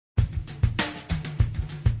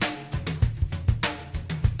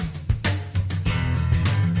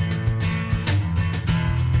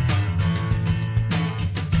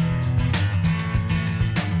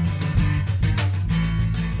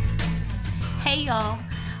Hey, y'all.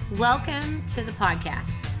 Welcome to the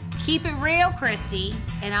podcast. Keep it real, Christy.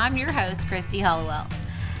 And I'm your host, Christy Hollowell.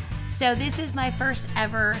 So this is my first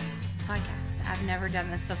ever podcast. I've never done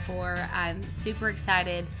this before. I'm super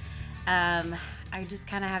excited. I just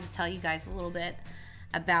kind of have to tell you guys a little bit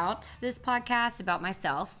about this podcast, about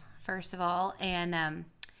myself, first of all. And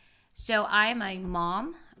so I'm a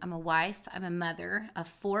mom. I'm a wife. I'm a mother of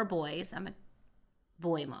 4 boys. I'm a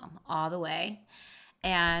boy mom all the way.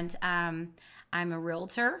 And I'm a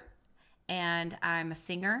realtor, and I'm a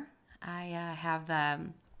singer. I have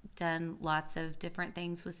done lots of different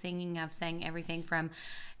things with singing. I've sang everything from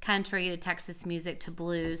country to Texas music to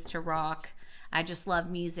blues to rock. I just love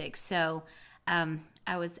music. So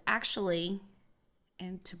I was actually,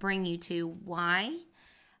 and to bring you to why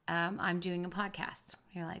I'm doing a podcast.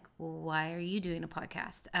 You're like, well, why are you doing a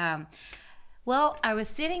podcast? Well, I was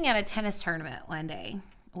sitting at a tennis tournament one day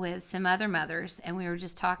with some other mothers, and we were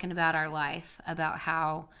just talking about our life, about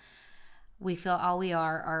how we feel all we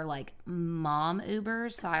are like mom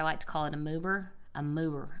Ubers. So I like to call it a moober. A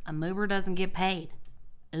moober doesn't get paid.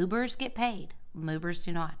 Ubers get paid. Moobers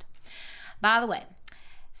do not. By the way,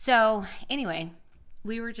 so anyway,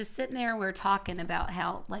 we were just sitting there, we were talking about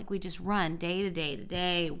how like we just run day to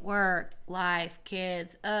day, work, life,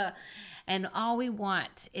 kids, and all we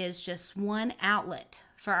want is just one outlet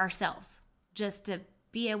for ourselves, just to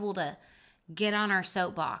be able to get on our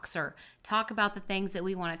soapbox or talk about the things that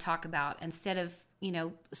we want to talk about, instead of,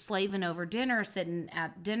 slaving over dinner, sitting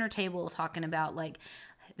at dinner table talking about like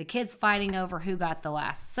the kids fighting over who got the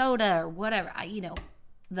last soda or whatever.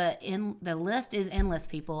 The list is endless,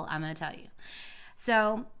 people. I'm going to tell you.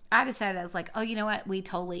 So I decided, I was like, oh, you know what? We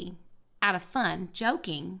totally, out of fun,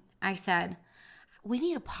 joking, I said, we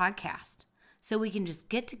need a podcast so we can just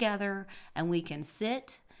get together and we can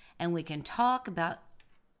sit and we can talk about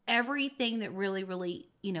everything that really, really,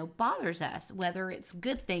 bothers us, whether it's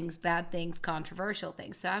good things, bad things, controversial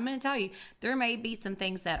things. So I'm going to tell you, there may be some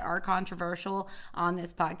things that are controversial on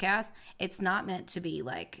this podcast. It's not meant to be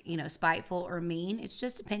like, spiteful or mean. It's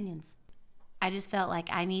just opinions. I just felt like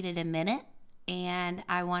I needed a minute, and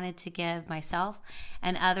I wanted to give myself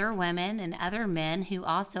and other women and other men who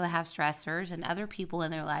also have stressors and other people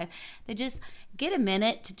in their life, that just get a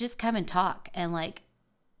minute to just come and talk and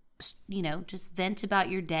just vent about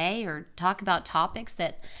your day or talk about topics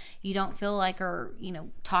that you don't feel like are,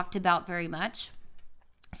 talked about very much.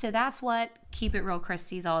 So that's what Keep It Real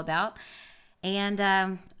Christy is all about. And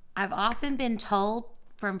I've often been told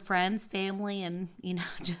from friends, family, and,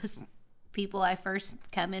 just people I first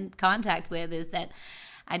come in contact with, is that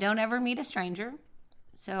I don't ever meet a stranger.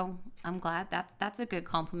 So I'm glad that's a good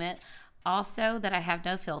compliment. Also, that I have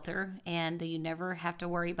no filter, and you never have to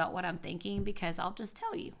worry about what I'm thinking, because I'll just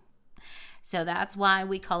tell you. So that's why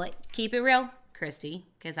we call it Keep It Real Christy,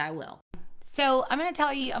 because I will. So I'm going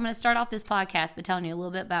to start off this podcast by telling you a little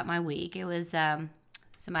bit about my week. It was, so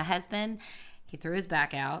my husband, he threw his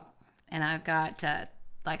back out, and I've got,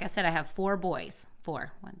 like I said, I have 4 boys.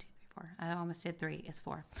 4. 1, 2, 3, 4. I almost did 3. It's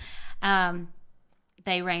 4.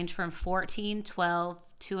 They range from 14, 12,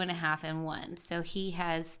 2.5, and 1. So he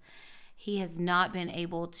has not been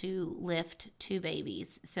able to lift 2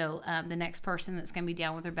 babies. So the next person that's going to be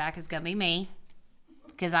down with her back is going to be me,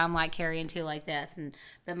 because I'm like carrying 2 like this.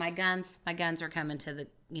 But my guns are coming to the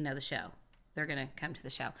the show. They're going to come to the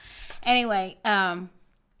show. Anyway, I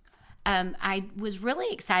was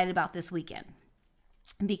really excited about this weekend,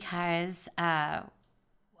 because I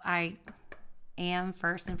am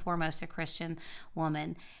first and foremost a Christian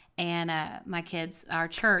woman. And our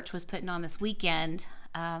church was putting on this weekend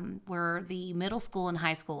where the middle school and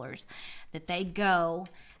high schoolers, that they go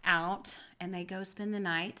out and they go spend the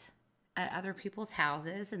night at other people's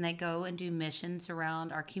houses, and they go and do missions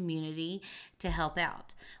around our community to help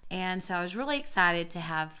out. And so I was really excited to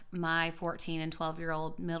have my 14 and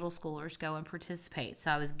 12-year-old middle schoolers go and participate.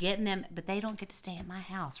 So I was getting them, but they don't get to stay at my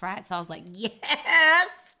house, right? So I was like,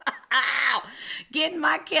 yes, getting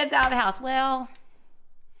my kids out of the house. Well,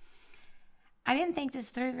 I didn't think this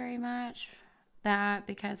through very much,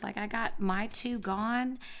 because I got my 2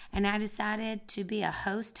 gone, and I decided to be a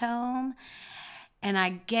host home, and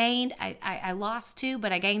I lost 2,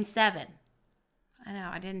 but I gained 7. I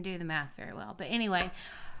know I didn't do the math very well, but anyway,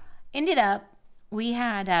 ended up we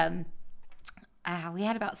had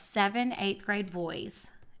about 7 8th grade boys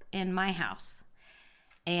in my house,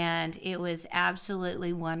 and it was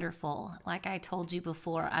absolutely wonderful. Like I told you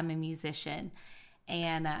before, I'm a musician,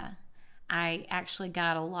 and I actually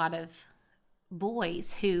got a lot of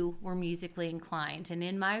boys who were musically inclined. And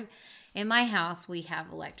in my house, we have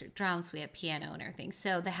electric drums, we have piano and everything.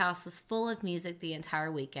 So the house was full of music the entire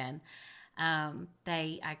weekend.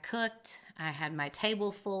 I cooked. I had my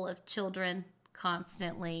table full of children,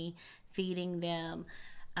 constantly feeding them.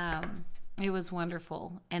 It was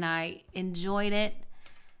wonderful, and I enjoyed it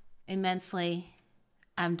immensely.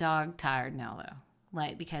 I'm dog tired now though.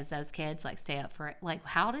 Like, because those kids like stay up for, like,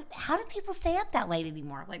 how did people stay up that late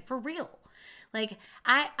anymore? Like, for real. Like,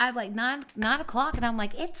 I like 9 o'clock and I'm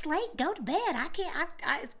like, it's late, go to bed.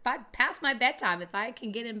 It's past my bedtime. If I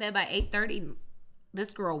can get in bed by 8:30,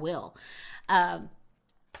 this girl will.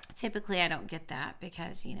 Typically I don't get that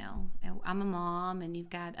because, you know, I'm a mom and you've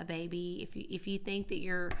got a baby. If you think that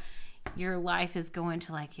your life is going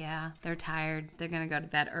to, like, yeah, they're tired, they're going to go to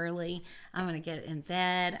bed early, I'm going to get in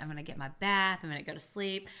bed, I'm going to get my bath, I'm going to go to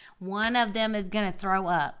sleep. One of them is going to throw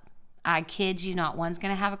up. I kid you not. One's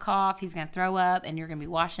going to have a cough, he's going to throw up, and you're going to be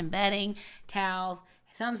washing bedding, towels.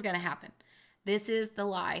 Something's going to happen. This is the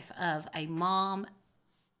life of a mom,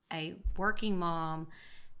 a working mom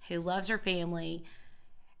who loves her family.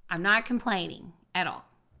 I'm not complaining at all.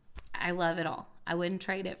 I love it all. I wouldn't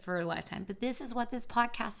trade it for a lifetime, but this is what this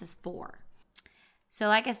podcast is for. So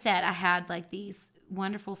like I said, I had like these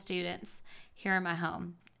wonderful students here in my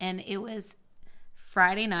home, and it was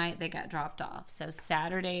Friday night they got dropped off. So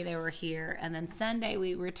Saturday they were here, and then Sunday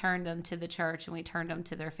we returned them to the church and we turned them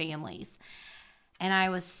to their families. And I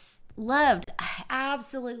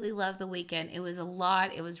absolutely loved the weekend. It was a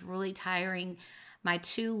lot. It was really tiring. My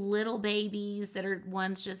 2 little babies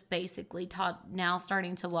one's just basically now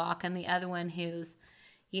starting to walk, and the other one who's,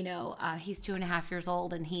 you know, he's 2.5 years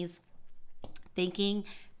old, and he's thinking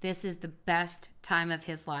this is the best time of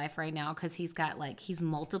his life right now because he's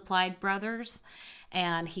multiplied brothers,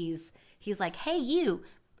 and he's like, hey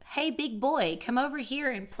big boy, come over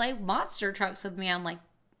here and play monster trucks with me. I'm like,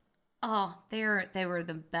 oh, they were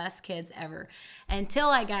the best kids ever until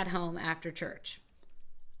I got home after church.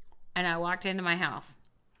 And I walked into my house,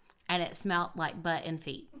 and it smelled like butt and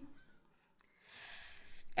feet.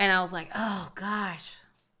 And I was like, oh, gosh,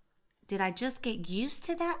 did I just get used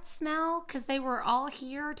to that smell? Because they were all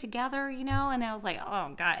here together, you know? And I was like,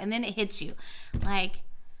 oh, God. And then it hits you. Like,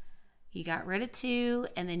 you got rid of 2,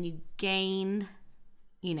 and then you gained,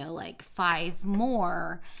 you know, like 5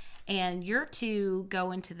 more. And your 2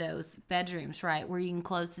 go into those bedrooms, right, where you can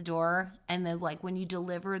close the door. And then, like, when you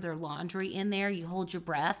deliver their laundry in there, you hold your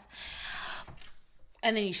breath.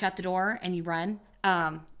 And then you shut the door and you run.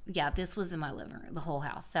 Yeah, this was in my living room, the whole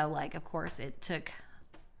house. So, like, of course, it took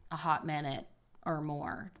a hot minute or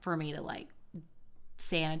more for me to, like,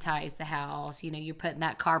 sanitize the house. You know, you're putting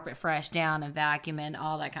that carpet fresh down and vacuuming,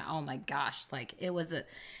 all that kind of, oh, my gosh. Like, it was a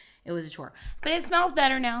chore. But it smells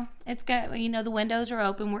better now. It's good. You know, the windows are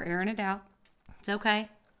open. We're airing it out. It's okay.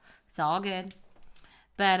 It's all good.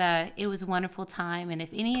 But it was a wonderful time. And if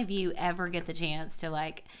any of you ever get the chance to,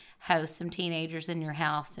 like, host some teenagers in your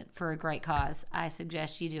house for a great cause, I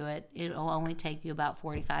suggest you do it. It'll only take you about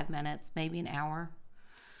 45 minutes, maybe an hour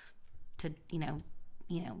to, you know,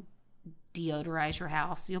 deodorize your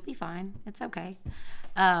house. You'll be fine. It's okay.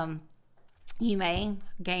 You may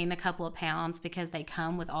gain a couple of pounds because they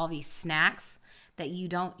come with all these snacks that you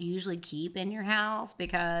don't usually keep in your house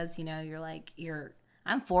because, you know,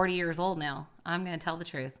 I'm 40 years old now. I'm going to tell the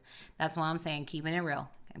truth. That's why I'm saying keeping it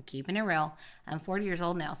real. I'm keeping it real. I'm 40 years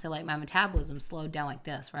old now. So, like, my metabolism slowed down like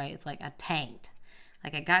this, right? It's like I tanked.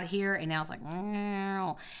 Like, I got here and now it's like,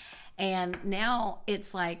 and now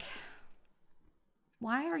it's like,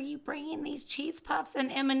 why are you bringing these cheese puffs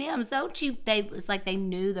and M&Ms? It's like they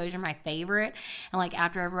knew those are my favorite. And, like,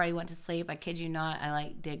 after everybody went to sleep, I kid you not, I,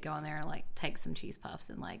 like, did go in there and, like, take some cheese puffs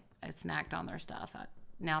and, like, I snacked on their stuff.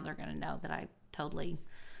 Now they're going to know that I totally,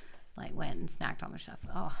 like, went and snacked on their stuff.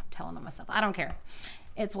 Oh, I'm telling on myself. I don't care.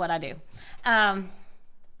 It's what I do. But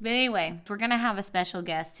anyway, we're going to have a special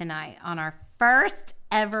guest tonight on our first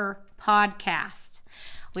ever podcast.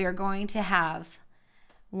 We are going to have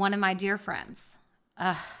one of my dear friends.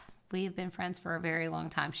 We have been friends for a very long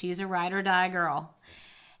time. She's a ride or die girl,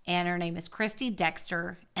 and her name is Christy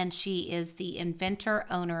Dexter, and she is the inventor,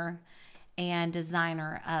 owner, and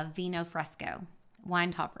designer of Vino Fresco wine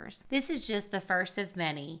toppers. This is just the first of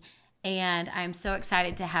many, and I'm so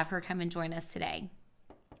excited to have her come and join us today.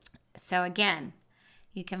 So again,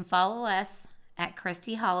 you can follow us at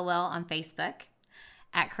Christy Hollowell on Facebook,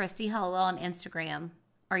 at Christy Hollowell on Instagram,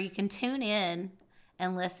 or you can tune in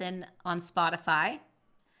and listen on Spotify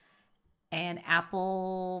and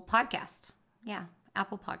Apple Podcast. Yeah,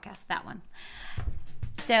 Apple Podcast, that one.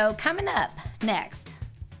 So coming up next,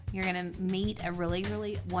 you're going to meet a really,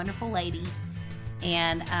 really wonderful lady,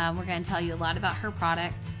 and we're going to tell you a lot about her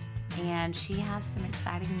product, and she has some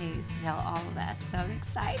exciting news to tell all of us. So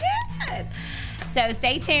excited! So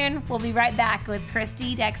stay tuned. We'll be right back with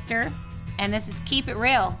Christy Dexter And this is Keep It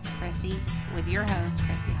Real, Christy, with your host,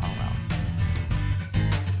 Christy Holwell.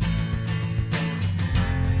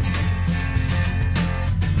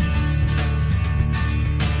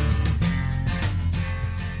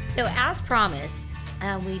 So as promised,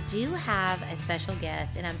 we do have a special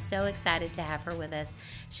guest, and I'm so excited to have her with us.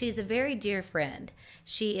 She's a very dear friend.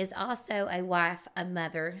 She is also a wife, a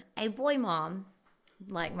mother, a boy mom,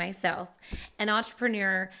 like myself, an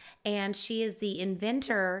entrepreneur, and she is the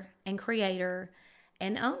inventor and creator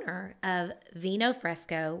and owner of Vino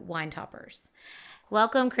Fresco Wine Toppers.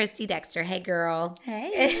 Welcome, Christy Dexter. Hey, girl.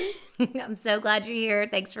 Hey. I'm so glad you're here.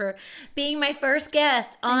 Thanks for being my first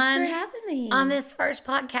guest Thanks for having me on this first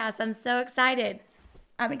podcast. I'm so excited.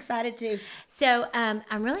 I'm excited too. So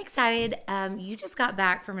I'm really excited. You just got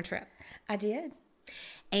back from a trip. I did.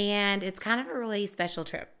 And it's kind of a really special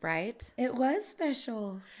trip, right? It was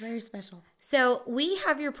special. Very special. So we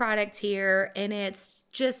have your product here, and it's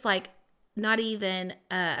just like not even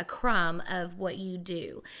a crumb of what you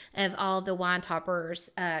do, of all the wine toppers,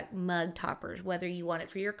 mug toppers, whether you want it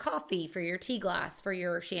for your coffee, for your tea glass, for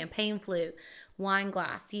your champagne flute, wine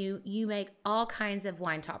glass. You make all kinds of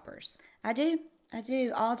wine toppers. I do.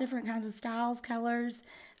 All different kinds of styles, colors.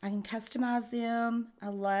 I can customize them. I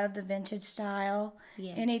love the vintage style.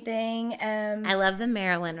 Yes. Anything. I love the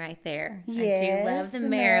Maryland right there. Yes, I do love the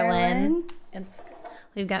Maryland. And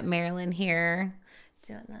we've got Maryland here.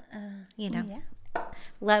 Doing the,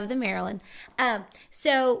 love the Maryland.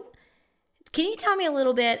 So can you tell me a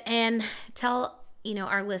little bit and tell,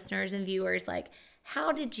 our listeners and viewers, like,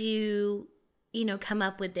 how did you, come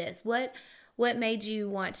up with this? What made you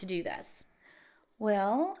want to do this?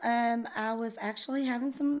 Well, I was actually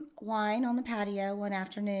having some wine on the patio one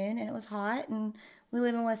afternoon, and it was hot, and we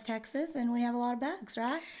live in West Texas, and we have a lot of bugs,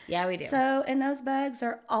 right? Yeah, we do. So, and those bugs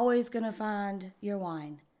are always going to find your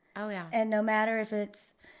wine. Oh, yeah. And no matter if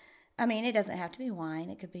it's, it doesn't have to be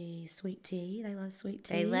wine. It could be sweet tea. They love sweet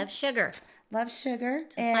tea. They love sugar. Love sugar.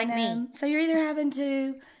 Just like me. So you're either having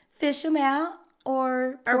to fish them out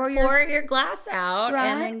or pour your glass out. Right.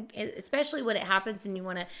 And then, especially when it happens and you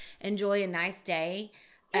want to enjoy a nice day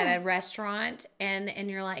at a restaurant and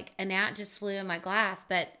you're like, a gnat just flew in my glass.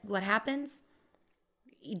 But what happens?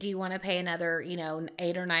 Do you want to pay another,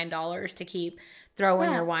 $8 or $9 to keep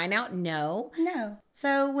throwing your wine out? No.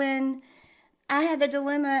 So when I had the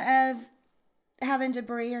dilemma of having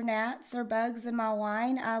debris or gnats or bugs in my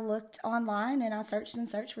wine, I looked online and I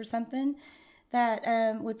searched for something that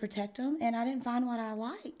would protect them, and I didn't find what I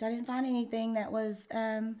liked. I didn't find anything that was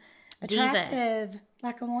attractive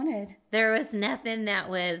like I wanted. There was nothing that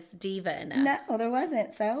was diva enough. No, there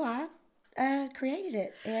wasn't. So I created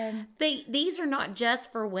it. And these are not just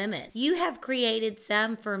for women. You have created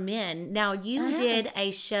some for men. Now, you did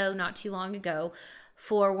a show not too long ago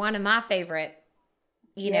for one of my favorite,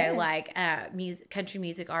 country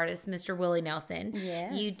music artist, Mr. Willie Nelson.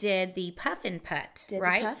 Yes. You did the Puff and Putt,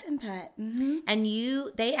 right? The Puff and Putt. Mm-hmm. And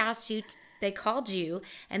they called you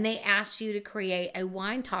and they asked you to create a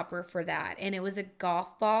wine topper for that. And it was a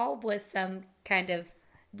golf ball with some kind of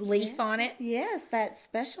leaf on it. Yes, that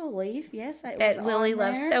special leaf. Yes, that Willie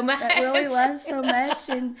loves so much. That Willie loves so much,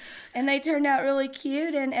 and they turned out really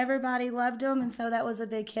cute, and everybody loved them, and so that was a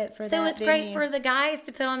big hit for that. So it's great for the guys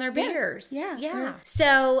to put on their beers. Yeah.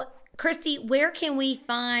 So, Christy, where can we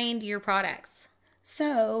find your products?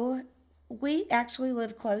 So we actually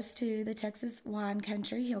live close to the Texas wine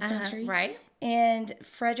country, hill country, right? And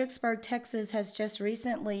Fredericksburg, Texas, has just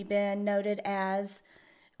recently been noted as,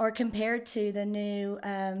 or compared to, the new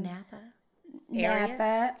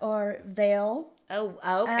Napa or Vail. Oh,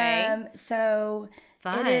 okay. So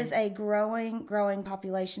Fun. It is a growing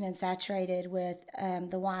population and saturated with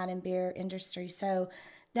the wine and beer industry. So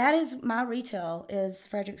that is my retail is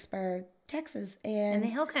Fredericksburg, Texas, and in the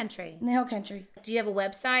hill country. In the hill country. Do you have a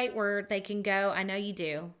website where they can go? I know you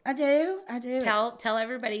do. I do. Tell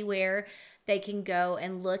everybody where they can go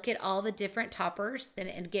and look at all the different toppers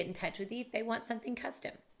and get in touch with you if they want something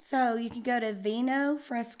custom. So you can go to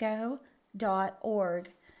vinofresco.org,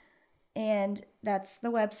 and that's the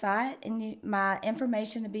website. And my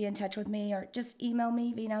information to be in touch with me, or just email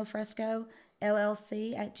me,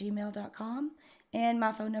 vinofrescollc@gmail.com. And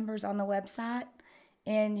my phone number is on the website,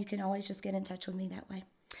 and you can always just get in touch with me that way.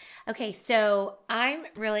 Okay, so I'm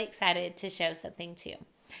really excited to show something too.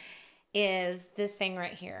 Is this thing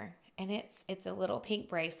right here. And it's a little pink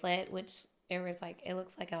bracelet, which it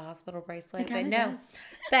looks like a hospital bracelet, but no. Does.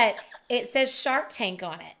 But it says Shark Tank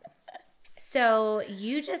on it. So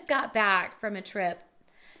you just got back from a trip,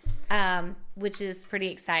 which is pretty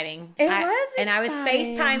exciting. It was exciting. And I was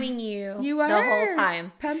FaceTiming you the whole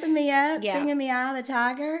time. Pumping me up, singing me Eye of the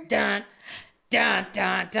Tiger. Dun. dun,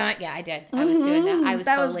 dun, dun. Yeah, I did. I was doing that. I was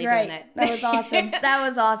totally doing it. That was awesome. That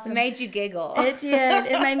was awesome. It made you giggle. It did.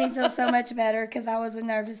 It made me feel so much better because I was a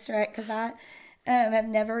nervous wreck because I have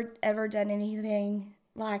never, ever done anything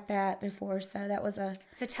like that before. So that was a...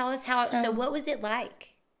 So tell us how... So what was it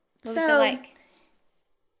like? What was So- it like?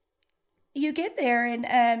 You get there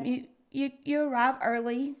and you arrive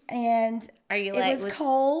early and Are you it like... was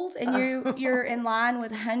cold and you're in line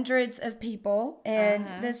with hundreds of people and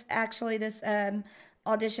Uh-huh. this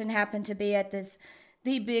audition happened to be at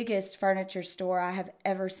the biggest furniture store I have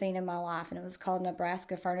ever seen in my life, and it was called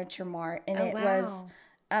Nebraska Furniture Mart, and it was wow.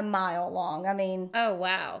 a mile long. I mean, Oh,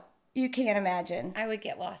 wow. you can't imagine. I would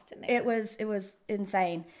get lost in there. It was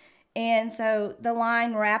insane. And so the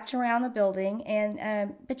line wrapped around the building,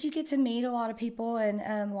 and but you get to meet a lot of people and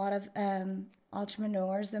a lot of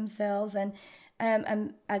entrepreneurs themselves. And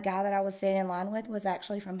a guy that I was standing in line with was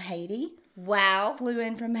actually from Haiti. Wow. Flew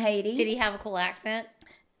in from Haiti. Did he have a cool accent?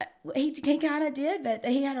 He kind of did, but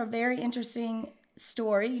he had a very interesting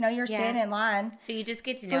story. You know, you're standing in line. So you just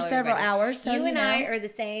get to know For several everybody. hours, so you you and I know. are the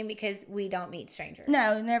same because we don't meet strangers.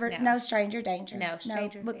 No, never. No. No stranger danger. No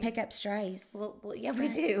stranger but danger. pick up strays. Well, yeah, we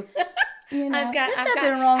do. You know, there's I've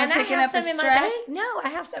nothing wrong with and I picking have up a some in my stray. back. No, I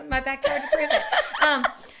have some in my backyard to prove it.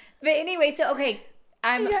 But anyway, so okay,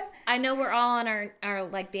 I know we're all on our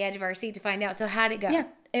like the edge of our seat to find out. So how'd it go? Yeah,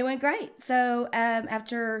 it went great. So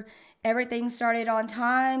after everything started on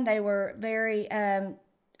time, they were very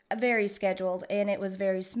scheduled, and it was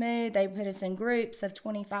very smooth. They put us in groups of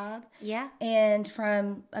 25. Yeah. And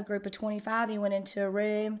from a group of 25, you went into a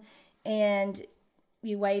room, and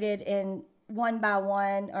you waited, and one by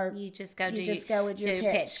one, or You just go go with your do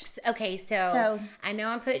pitch. Okay, so I know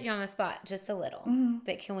I'm putting you on the spot just a little,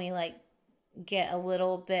 but can we like get a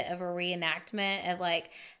little bit of a reenactment of like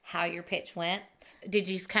how your pitch went? Did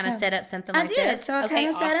you kind of set up something like I did. this? So I Okay, kind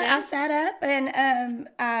of set up. I awesome. sat up,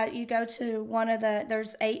 and you go to one of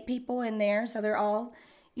there's 8 people in there, so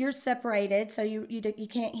you're separated, so you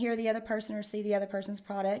can't hear the other person or see the other person's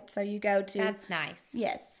product. So you go to That's nice.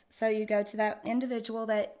 yes. So you go to that individual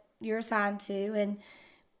that you're assigned to, and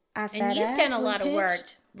I sat And you've up, done a we lot of work.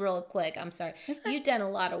 pitched. Real quick, I'm sorry. okay. You've done a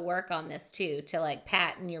lot of work on this too to like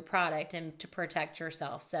patent your product and to protect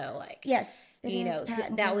yourself. So like, Yes, it you is know,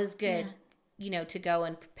 patented. that was good. Yeah. You know, to go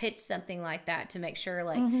and pitch something like that to make sure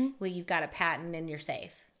like, well, you've got a patent and you're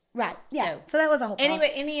safe. Right. Yeah. So- So that was a whole process.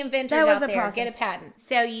 Anyway, any inventors That was out a there, get process. a patent.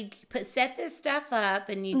 So you set this stuff up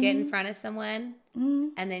and you get in front of someone,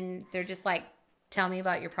 and then they're just like, "Tell me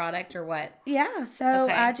about your product" or what? Yeah, so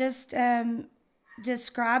Okay. I just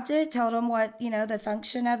described it, told them what the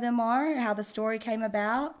function of them are, how the story came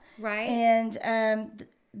about, Right. and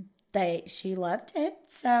she loved it.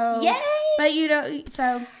 So Yay! But you don't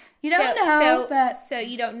know, but so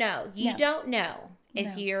you don't know. You No. don't know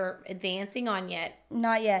if you're advancing on yet.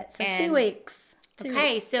 not yet. So 2 And- weeks. 2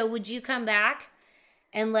 Okay, weeks. so would you come back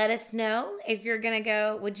and let us know if you're gonna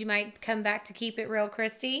go? Would you might come back to Keep It Real,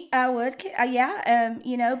 Christy? I would,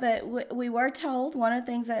 yeah, but we were told one of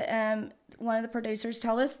the things that one of the producers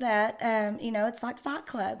told us that it's like Fight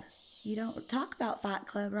Club. You don't talk about Fight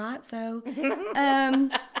Club, right? So,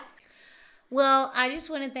 Well, I just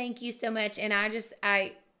want to thank you so much, and I'm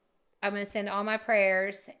going to send all my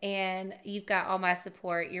prayers, and you've got all my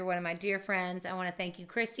support. You're one of my dear friends. I want to thank you,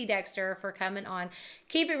 Christy Dexter, for coming on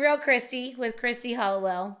Keep It Real, Christy, with Christy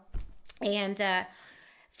Hollowell. And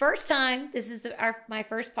first time, this is my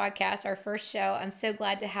first podcast, our first show. I'm so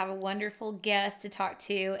glad to have a wonderful guest to talk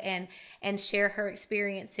to and share her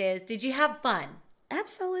experiences. Did you have fun?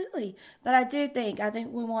 absolutely. But I think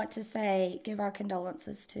we want to give our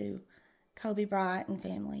condolences to Kobe Bryant and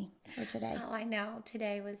family for today. Oh, I know.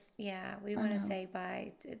 Today was, we want to say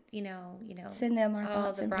bye to, Send them our all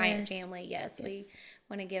thoughts the and Bryant prayers. family. Yes, we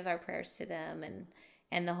want to give our prayers to them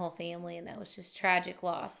and the whole family. And that was just tragic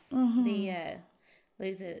loss. Mm-hmm.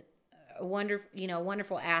 Lose a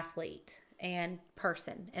wonderful athlete and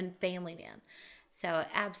person and family man. So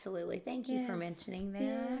absolutely. Thank you for Yes. mentioning that.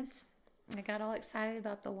 Yes. I got all excited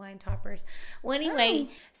about the wine toppers. Well, anyway,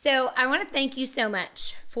 so I want to thank you so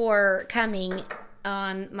much for coming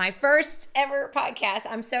on my first ever podcast.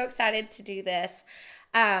 I'm so excited to do this.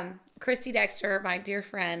 Christy Dexter, my dear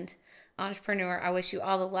friend, entrepreneur, I wish you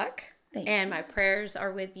all the luck. Thank and my prayers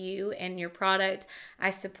are with you and your product.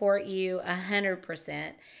 I support you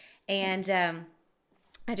 100%. And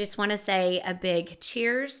I just want to say a big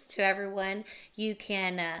cheers to everyone. You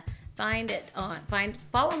can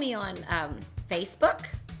follow me on Facebook,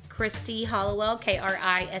 Christy Hollowell,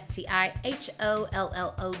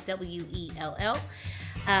 KristiHollowell,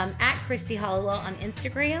 at Christy Hollowell on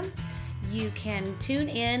Instagram. You can tune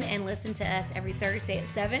in and listen to us every Thursday at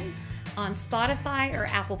 7 on Spotify or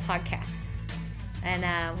Apple Podcast.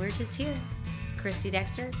 And we're just here. Christy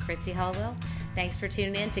Dexter, Christy Hollowell. Thanks for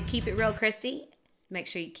tuning in to Keep It Real, Christy. Make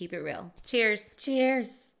sure you keep it real. Cheers.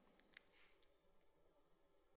 Cheers.